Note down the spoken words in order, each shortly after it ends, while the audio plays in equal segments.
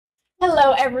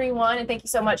Hello, everyone, and thank you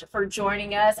so much for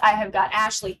joining us. I have got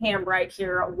Ashley Hambright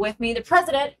here with me, the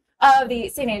president of the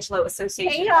St. Angelo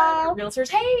Association of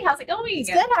Realtors. Hey, how's it going? It's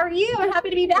good. How are you? I'm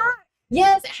happy to be back.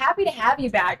 Yes, happy to have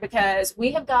you back because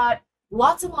we have got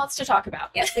lots and lots to talk about.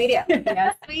 Yes, we do.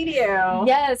 Yes, we do.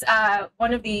 Yes,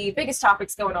 one of the biggest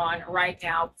topics going on right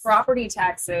now, property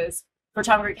taxes for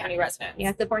Hambright County residents.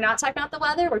 Yes, if we're not talking about the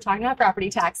weather, we're talking about property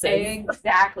taxes.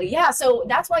 Exactly. Yeah, so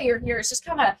that's why you're here. It's just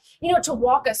kind of, to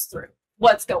walk us through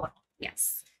what's going on.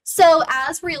 Yes. So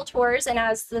as realtors and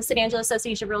as the St. Angelo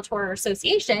Association Realtor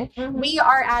Association, we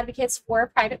are advocates for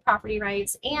private property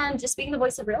rights and just being the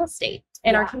voice of real estate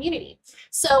in our community.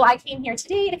 So I came here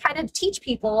today to kind of teach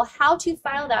people how to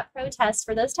file that protest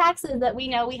for those taxes that we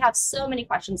know we have so many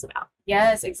questions about.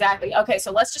 Yes, exactly. Okay,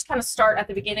 so let's just kind of start at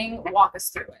the beginning, walk us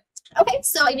through it. Okay,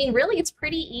 so I mean, really, it's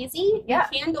pretty easy. Yeah.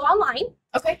 You can go online.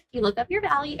 Okay. You look up your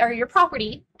value or your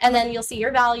property, and then you'll see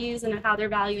your values and how they're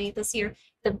valuing it this year.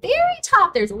 At the very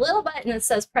top, there's a little button that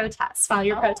says protest. File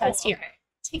your protest here.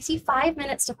 It takes you 5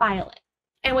 minutes to file it.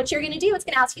 And what you're going to do, it's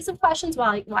going to ask you some questions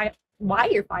why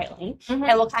you're filing. And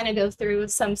we'll kind of go through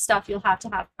some stuff you'll have to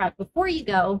have prep before you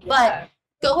go. But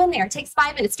go in there. It takes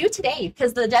 5 minutes. Do it today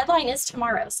because the deadline is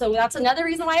tomorrow. So that's another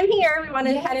reason why I'm here. We want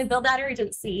to kind of build that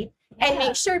urgency and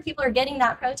make sure people are getting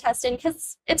that protest in,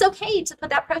 because it's okay to put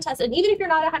that protest in. Even if you're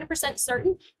not 100%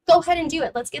 certain, go ahead and do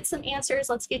it. Let's get some answers.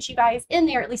 Let's get you guys in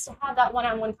there, at least to have that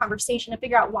one-on-one conversation to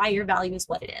figure out why your value is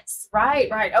what it is.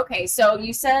 Right. Okay. So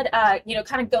you said,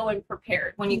 kind of go in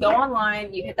prepared. When you go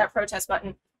online, you hit that protest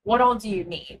button. What all do you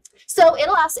need? So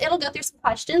it'll go through some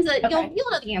questions that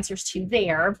you'll know the answers to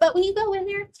there. But when you go in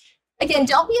there, again,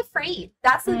 don't be afraid.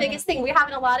 That's the biggest thing. We're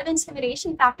having a lot of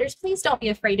intimidation factors. Please don't be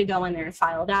afraid to go in there and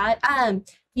file that.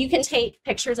 You can take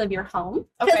pictures of your home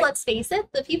because let's face it,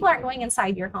 the people aren't going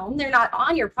inside your home. They're not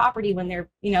on your property when they're,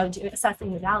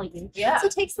 assessing the value. Yeah. So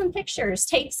take some pictures,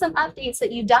 take some updates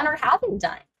that you've done or haven't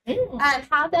done.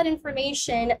 Have that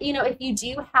information. If you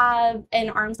do have an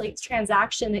arm's length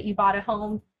transaction that you bought a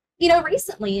home,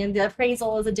 recently, and the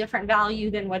appraisal is a different value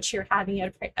than what you're having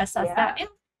it assess that now,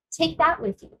 take that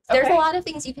with you. There's a lot of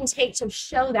things you can take to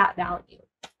show that value.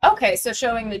 Okay, so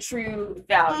showing the true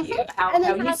value, and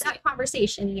then have that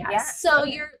conversation. Yes. So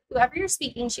whoever you're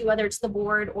speaking to, whether it's the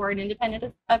board or an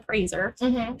independent appraiser,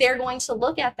 they're going to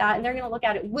look at that and they're going to look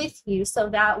at it with you, so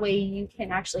that way you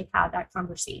can actually have that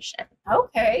conversation.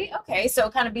 Okay. So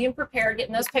kind of being prepared,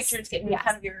 getting those pictures, getting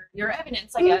kind of your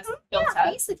evidence, I guess, built up.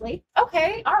 Basically.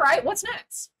 Okay. All right. What's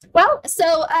next? Well,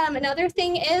 so another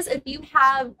thing is if you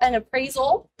have an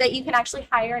appraisal, that you can actually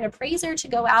hire an appraiser to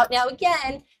go out. Now,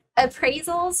 again,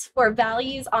 appraisals for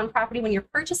values on property when you're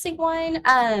purchasing one,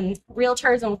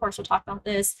 realtors, and of course we'll talk about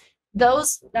this,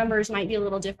 those numbers might be a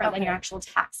little different than your actual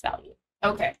tax value.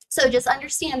 Okay. So just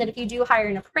understand that if you do hire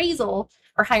an appraisal,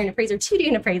 or hire an appraiser to do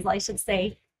an appraisal, I should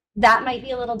say, that might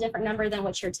be a little different number than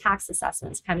what your tax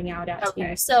assessment's coming out at.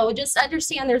 Okay. So just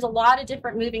understand there's a lot of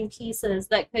different moving pieces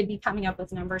that could be coming up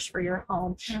with numbers for your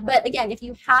home. But again, if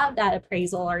you have that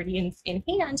appraisal already in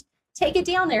hand, take it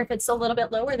down there if it's a little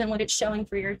bit lower than what it's showing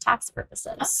for your tax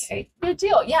purposes. Okay, good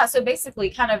deal. Yeah, so basically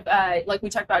kind of like we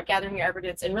talked about, gathering your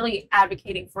evidence and really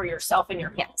advocating for yourself and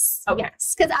your home. Yes,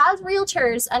 yes. Because as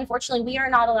realtors, unfortunately, we are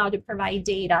not allowed to provide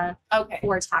data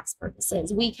for tax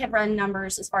purposes. We can run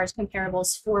numbers as far as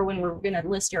comparables for when we're going to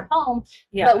list your home,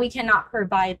 but we cannot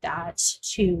provide that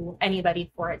to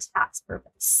anybody for a tax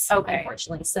purpose,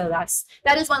 unfortunately. So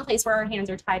that is one place where our hands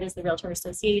are tied as the Realtor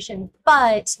Association,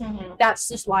 but that's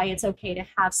just why it's okay to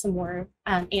have some more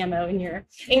ammo in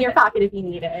your pocket if you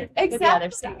need it. With the other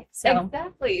stuff. So.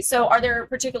 Exactly. So are there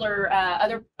particular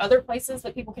other places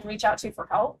that people can reach out to for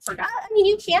help? I mean,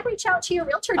 you can reach out to your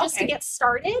realtor just to get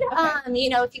started.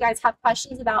 If you guys have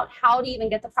questions about how to even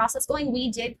get the process going,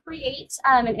 we did create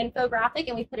an infographic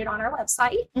and we put it on our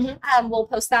website. We'll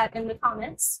post that in the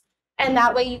comments. And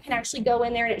that way you can actually go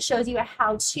in there and it shows you a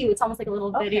how-to. It's almost like a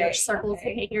little video circle.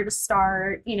 Okay, here to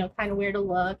start, kind of where to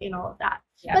look and all of that.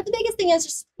 But the biggest thing is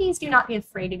just please do not be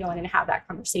afraid to go in and have that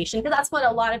conversation, because that's what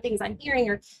a lot of things I'm hearing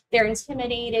are they're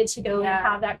intimidated to go and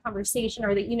have that conversation,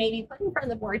 or that you may be put in front of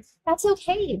the board. That's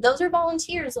okay. Those are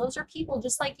volunteers. Those are people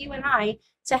just like you and I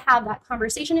to have that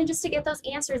conversation and just to get those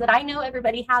answers that I know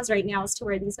everybody has right now as to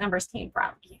where these numbers came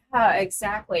from. Yeah,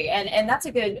 exactly. And that's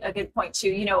a good point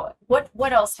too.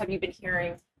 What else have you been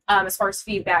hearing as far as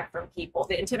feedback from people?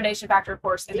 The intimidation factor, of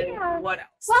course, and then what else?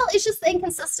 Well, it's just the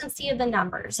inconsistency of the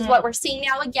numbers is what we're seeing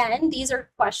now. Again, these are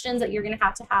questions that you're going to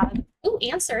have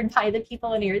answered by the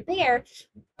people when you're there,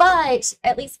 but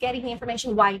at least getting the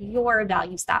information why your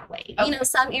value's that way. Okay. You know,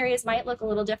 some areas might look a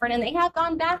little different, and they have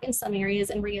gone back in some areas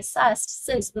and reassessed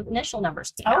since the initial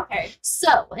numbers came out. Okay.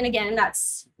 So, and again,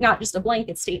 that's not just a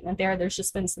blanket statement there. There's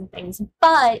just been some things,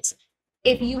 but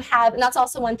if you have, and that's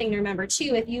also one thing to remember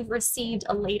too, if you've received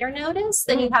a later notice,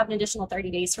 then you have an additional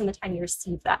 30 days from the time you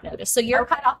received that notice. So your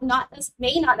cutoff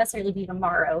may not necessarily be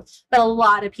tomorrow, but a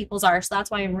lot of people's are. So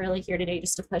that's why I'm really here today,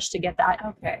 just to push to get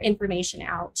that information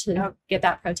out, to get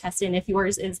that protest in if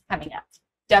yours is coming up.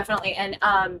 Definitely.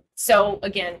 And so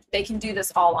again, they can do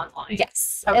this all online.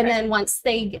 Yes. And then once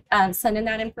they send in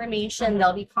that information,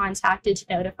 they'll be contacted to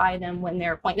notify them when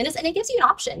their appointment is. And it gives you an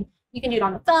option. You can do it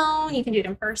on the phone. You can do it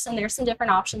in person. There's some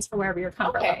different options for wherever your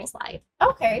comfort levels lie.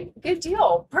 Okay. Good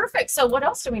deal. Perfect. So what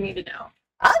else do we need to know?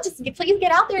 Please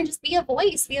get out there and just be a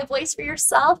voice. Be a voice for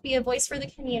yourself. Be a voice for the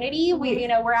community.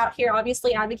 We're out here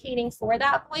obviously advocating for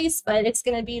that voice, but it's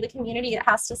going to be the community that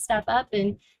has to step up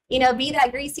and, be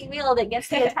that greasy wheel that gets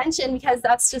the attention, because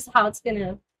that's just how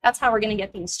that's how we're going to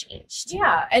get things changed.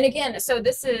 Yeah. And again, so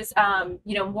this is,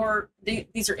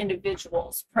 these are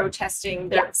individuals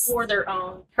protesting for their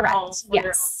own homes, for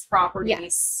their own properties.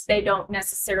 Yes. They don't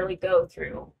necessarily go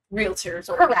through realtors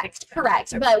or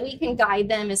correct. But we can guide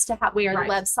them as to where the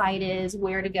website is,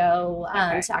 where to go,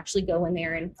 to actually go in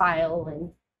there and file,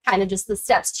 and kind of just the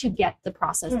steps to get the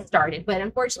process started. But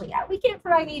unfortunately, we can't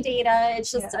provide any data.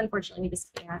 It's just, unfortunately, we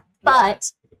just can't.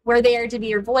 But we're there to be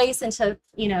your voice and to,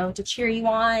 to cheer you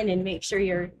on and make sure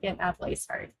you're getting that voice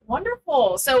heard.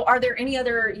 Wonderful. So are there any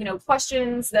other,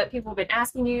 questions that people have been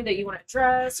asking you that you want to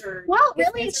address? Or well,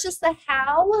 really, it's just the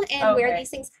how and where these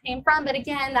things came from. But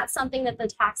again, that's something that the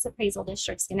tax appraisal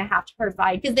district's going to have to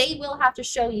provide, because they will have to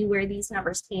show you where these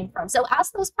numbers came from. So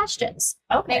ask those questions.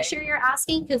 Make sure you're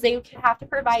asking, because they have to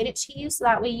provide it to you, so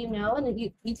that way and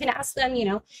you can ask them,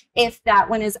 if that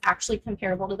one is actually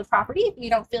comparable to the property. If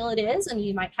you don't feel it is, and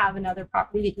you might have another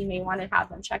property that you may want to have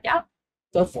them check out,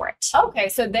 go for it. Okay,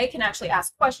 so they can actually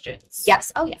ask questions.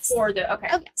 Yes. Oh, yes. For the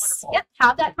Wonderful. Yep.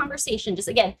 Have that conversation. Just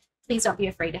again, please don't be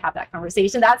afraid to have that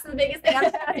conversation. That's the biggest thing. I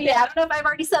don't know if I've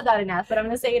already said that enough, but I'm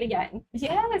going to say it again.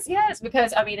 Yes,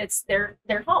 because it's their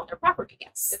home, their property.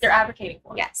 Yes, that they're advocating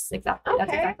for. Yes, exactly.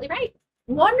 That's exactly right.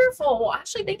 Wonderful. Well,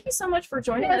 Ashley, thank you so much for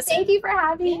joining us. Thank you for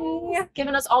having me.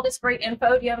 Giving us all this great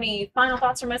info. Do you have any final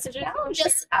thoughts or messages? No,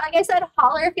 just like I said,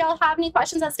 holler if y'all have any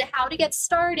questions as to how to get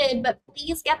started, but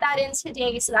please get that in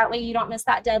today, so that way you don't miss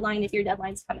that deadline if your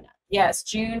deadline's coming up. Yes,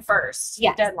 June 1st.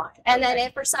 Yes. Deadline. And then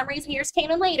if for some reason yours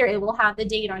came in later, it will have the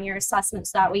date on your assessment,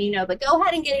 so that way you know. But go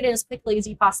ahead and get it in as quickly as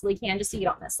you possibly can, just so you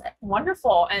don't miss it.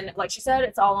 Wonderful. And like she said,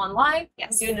 it's all online.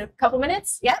 Yes. Do it in a couple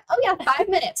minutes. Yep. Oh yeah, 5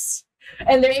 minutes.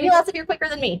 And there maybe less if you're quicker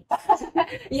than me.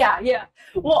 Yeah.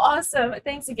 Well, awesome.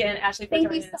 Thanks again, Ashley, for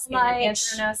joining us so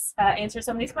much. And answering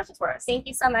some of these questions for us. Thank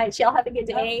you so much. Y'all have a good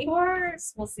day. Of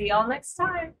course. We'll see y'all next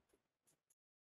time.